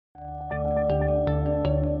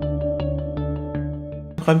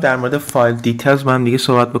میخوایم در مورد فایل دیتیلز با هم دیگه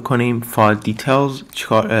صحبت بکنیم. فایل دیتیلز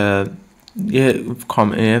چیکار، یه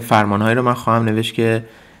فرمانهایی رو من خواهم نوشت که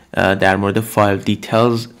در مورد فایل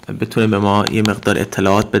دیتیلز بتونه به ما یه مقدار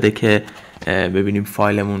اطلاعات بده که ببینیم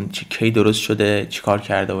فایلمون کی درست شده، چیکار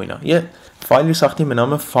کرده و اینا. یه فایلی ساختیم به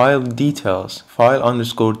نام فایل دیتیلز، فایل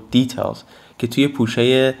underscore details که توی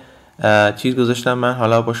پوشه چیز گذاشتم. من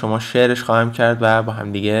حالا با شما شیرش خواهم کرد و با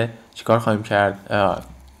هم دیگه چیکار خواهیم کرد،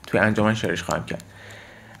 توی انجمن شیرش خواهیم کرد.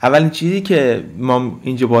 اولین چیزی که ما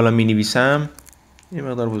اینجا بالا می نویسم، یه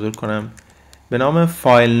مقدار بزرگ کنم، به نام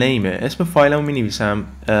فایل نیمه. اسم فایلمو می نویسم،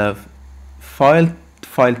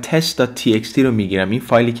 فایل test.txt رو میگیرم، این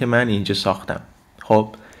فایلی که من اینجا ساختم. خب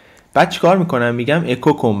بعد چیکار میکنم؟ میگم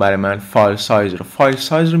اکو کن برای من فایل سایز رو. فایل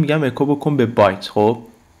سایز رو میگم اکو بکن به بایت. خب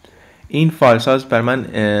این فایل سایز برای من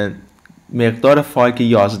مقدار فایل که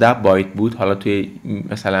 11 بایت بود، حالا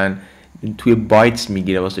مثلا توی بایتس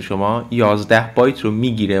میگیره واسه شما، 11 بایت رو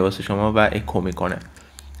میگیره واسه شما و اکو میکنه.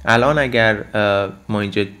 الان اگر ما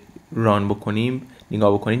اینجا ران بکنیم،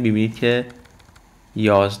 نگاه بکنید، ببینید که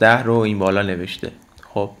 11 رو این بالا نوشته.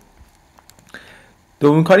 خب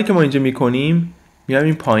دومین کاری که ما اینجا میکنیم، میام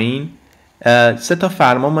این پایین 3 تا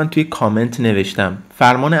فرمان من توی کامنت نوشتم.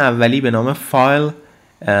 فرمان اولی به نام فایل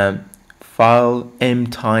m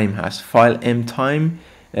time هست. فایل m time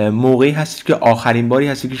موقعی هست که آخرین باری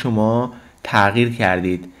هستی که شما تغییر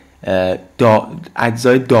کردید،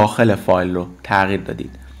 اجزای داخل فایل رو تغییر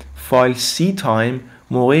دادید. فایل c time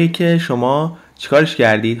موقعی که شما چیکارش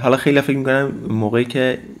کردید. حالا خیلی فکر میکنم موقعی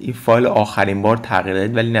که این فایل آخرین بار تغییر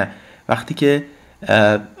دادید، ولی نه، وقتی که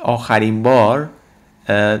آخرین بار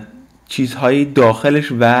چیزهای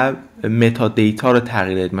داخلش و متا دیتا رو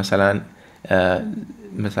تغییر دادید،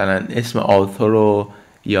 مثلا اسم آثر رو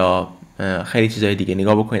یا خیلی چیزهای دیگه.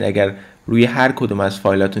 نگاه بکنید اگر روی هر کدوم از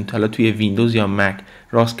فایلاتون، حالا توی ویندوز یا مک،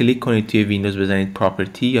 راست کلیک کنید توی ویندوز بزنید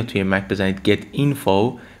پراپرتی یا توی مک بزنید get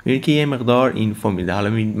info، میبینید که یه مقدار اینفو میده. حالا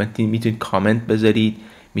میتونید کامنت بذارید،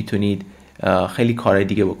 میتونید خیلی کارهای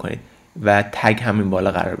دیگه بکنید و تگ همین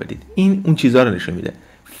بالا قرار بدید. این اون چیزها رو نشون میده.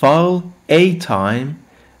 فایل a time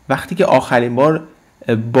وقتی که آخرین بار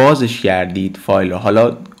بازش کردید فایل رو،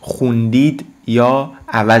 حالا خوندید یا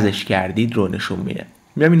عوضش کردید رو نشون میده.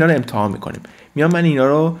 میام اینا رو امتحان میکنیم. میام من اینا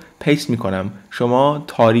رو پیست میکنم. شما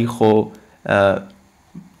تاریخ و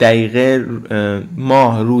دقیقه،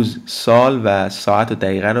 ماه، روز، سال و ساعت و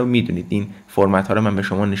دقیقه رو میدونید. این فرمت ها رو من به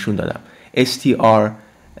شما نشون دادم. strf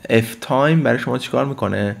time برای شما چیکار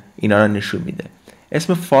میکنه؟ اینا رو نشون میده.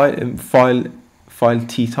 اسم فایل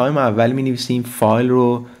t time اول می نویسیم، فایل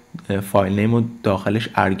رو فایل نیم و داخلش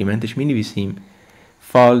ارگومنتش می نویسیم،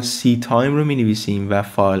 فایل c time رو می نویسیم و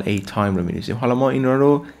فایل a time رو می نویسیم. حالا ما اینا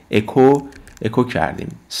رو اکو کردیم.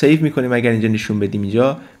 سیو میکنیم. اگر اینجا نشون بدیم،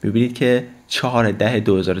 اینجا میبینید که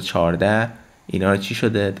 4/10/2014 اینا رو چی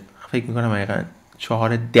شده؟ فکر میکنم حقیقا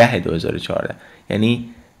 4/10/2014، یعنی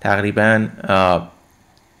تقریبا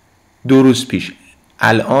 2 روز پیش.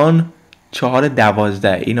 الان 4/12.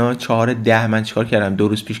 اینا 4/10 من چیکار کردم؟ 2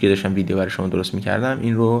 روز پیش که داشتم ویدیو برای شما درست میکردم،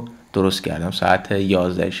 این رو درست کردم. ساعت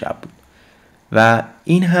 11 شب بود و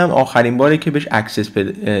این هم آخرین باری که بهش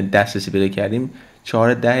دسترسی پیدا کردیم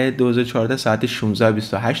 4/10/2014 ساعت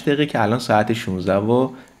 16:28 که الان ساعت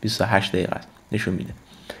 16:28 است. نشون میده.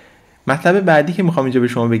 مطلب بعدی که میخوام اینجا به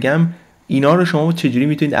شما بگم، اینا رو شما چجوری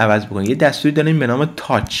میتونید عوض بکنید. یه دستوری داریم به نام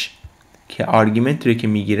تاچ که آرگومنت رو که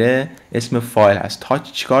میگیره اسم فایل هست.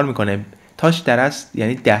 تاچ چیکار میکنه؟ تاچ در اصل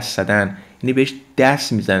یعنی دست زدن، یعنی بهش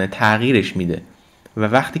دست میزنه، تغییرش میده. و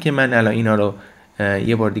وقتی که من الان اینا رو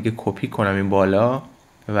یه بار دیگه کپی کنم این بالا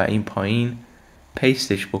و این پایین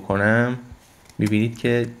پیستش بکنم، میبینید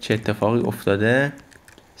که چه اتفاقی افتاده.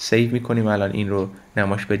 سیو میکنیم. الان این رو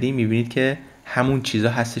نمایش بدیم، میبینید که همون چیزا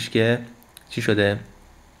هستش که چی شده؟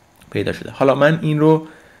 پیدا شده. حالا من این رو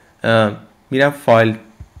میرم فایل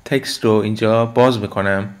تکست رو اینجا باز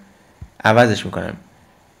میکنم، عوضش میکنم.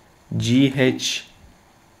 gh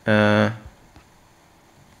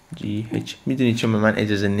میدونید چون به من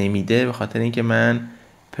اجازه نمیده، به خاطر اینکه من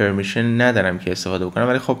پرمیشن ندارم که استفاده بکنم،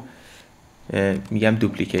 ولی خب میگم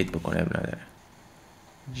دوپلیکیت بکنه، نداره.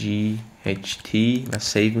 ght و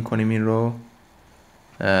سیو میکنیم. این رو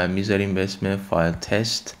میذاریم به اسم فایل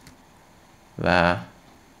تست و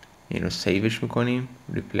این رو سیوش میکنیم،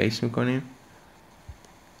 ریپلیس میکنیم.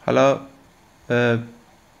 حالا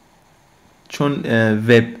چون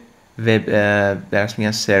وب درست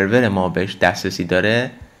میگن سرور ما بهش دسترسی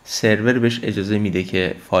داره، سرور بهش اجازه میده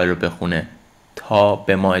که فایل رو بخونه تا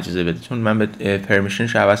به ما اجازه بده، چون من به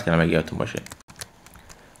پرمیشنش عوض کردم اگه یادتون باشه.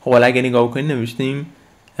 خب حالا اگه نگاه بکنید نوشتیم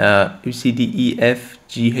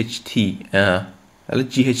cdefght. حالا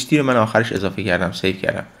ght رو من آخرش اضافه کردم، سیو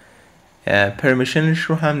کردم. پرمیشنش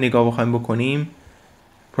رو هم نگاه بخوایم بکنیم،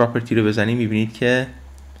 پراپرتی رو بزنیم میبینید که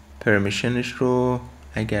پرمیشنش رو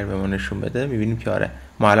اگر به ما نشون بده میبینیم که آره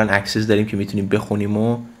ما الان اکسس داریم که میتونیم بخونیم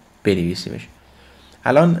و بنویسیمش.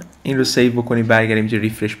 الان این رو سیو بکنیم، برگردیم اینجا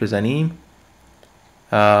ریفرش بزنیم.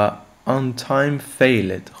 on time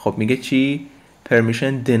failed. خب میگه چی؟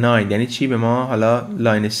 permission denied. یعنی چی؟ به ما حالا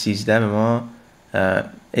لاین 13 به ما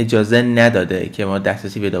اجازه نداده که ما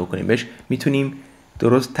دسترسی پیدا بکنیم بهش. میتونیم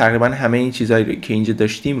درست تقریبا همه این چیزهایی که اینجا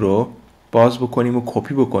داشتیم رو باز بکنیم و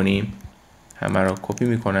کپی بکنیم. همه رو کپی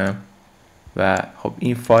میکنم و خب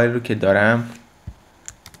این فایل رو که دارم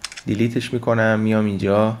دیلیتش میکنم، میام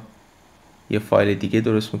اینجا یه فایل دیگه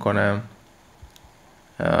درست میکنم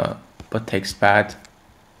با تکست پد،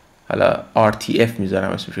 حالا RTF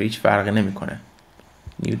میذارم اسمش رو، هیچ فرقی نمیکنه.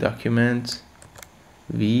 New Document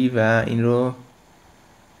V و این رو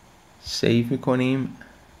سیو میکنیم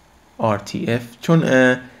RTF، چون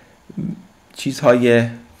چیزهای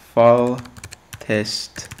فایل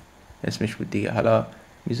تست اسمش بود دیگه، حالا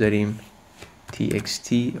میذاریم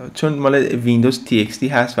TXT چون مال ویندوز TXT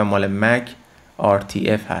هست و مال مک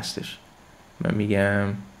RTF هستش. من میگم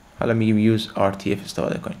حالا میگیم use RTF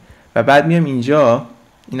استفاده کنیم و بعد میام اینجا،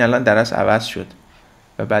 این الان درست عوض شد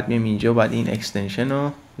و بعد میام اینجا باید این اکستنشن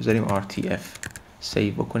رو بذاریم RTF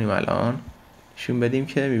سیو بکنیم. الان نشون بدیم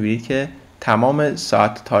که میبینید که تمام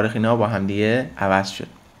ساعت تاریخ اینا با هم دیگه عوض شد.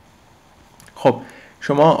 خب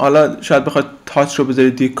شما حالا شاید بخواید تاچ رو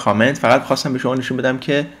بذارید توی کامنت، فقط خواستم به شما نشون بدم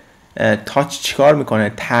که تاچ چیکار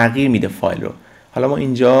میکنه، تغییر میده فایل رو. حالا ما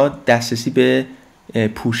اینجا دسترسی به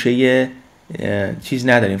پوشه چیز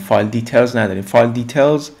نداریم، فایل دیتیلز نداریم. فایل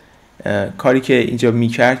دیتیلز کاری که اینجا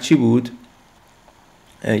میکرد چی بود؟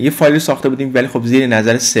 یه فایل ساخته بودیم ولی خب زیر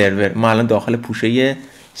نظر سرور، ما الان داخل پوشه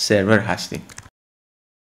سرور هستیم.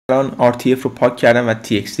 الان RTF رو پاک کردم و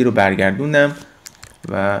TXT رو برگردوندم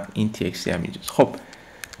و این TXT هم اینجاست. خب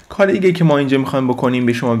کار دیگه که ما اینجا میخوایم بکنیم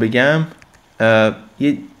به شما بگم،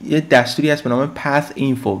 یه دستوری هست به نام path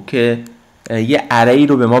info که یه اری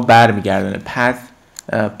رو به ما برمیگردونه، path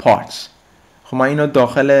parts. خب من اینو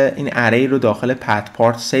داخل این اری رو داخل path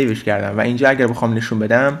parts سیوش کردم و اینجا اگر بخوام نشون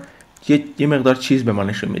بدم یه مقدار چیز به ما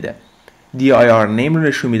نشون میده. dir name رو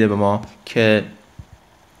نشون میده به ما که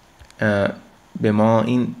به ما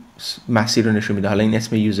این مسیر رو نشون میده. حالا این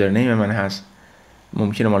اسم یوزر نیم من هست،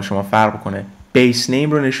 ممکنه مال شما فرق کنه. بیس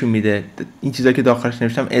نیم رو نشون میده، این چیزا که داخلش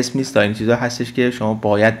نوشتم اسم نیست، این چیزا هستش که شما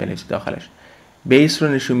باید بنویسید داخلش. بیس رو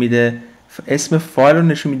نشون میده، اسم فایل رو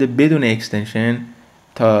نشون میده بدون اکستنشن،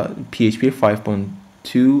 تا PHP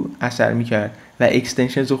 5.2 اثر میکرد و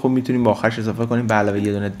اکستنشنز رو خب میتونیم با آخرش اضافه کنیم به علاوه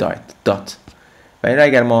یه دونه دات. و این رو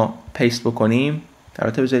اگر ما پیست بکنیم،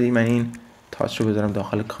 البته بذارید من این تاچ رو بذارم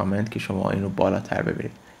داخل کامنت که شما این رو بالاتر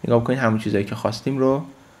ببینید، نگاه بکنید همون چیزایی که خواستیم رو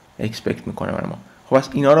اکسپکت میکنه برای ما. خب از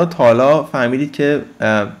اینا رو تا حالا فهمیدید که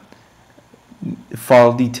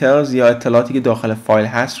فایل دیتیلز یا اطلاعاتی که داخل فایل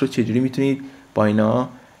هست رو چجوری میتونید با اینا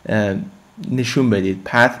نشون بدید.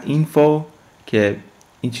 path info که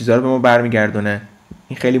این چیزها رو به ما برمیگردونه،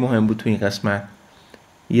 این خیلی مهم بود تو این قسمت.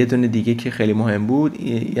 یه دونه دیگه که خیلی مهم بود،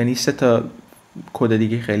 یعنی 3 تا کد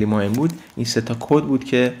دیگه خیلی مهم بود، این 3 تا کد بود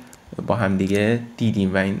که با هم دیگه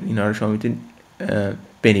دیدیم و اینا رو شما میتونید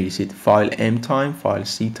بنویسید. فایل m time، فایل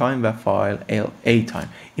c time و فایل a time.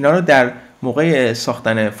 اینا رو در موقع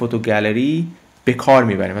ساختن فوتو گالری به کار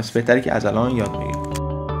میبریم، پس بهتره که از الان یاد بگیرید.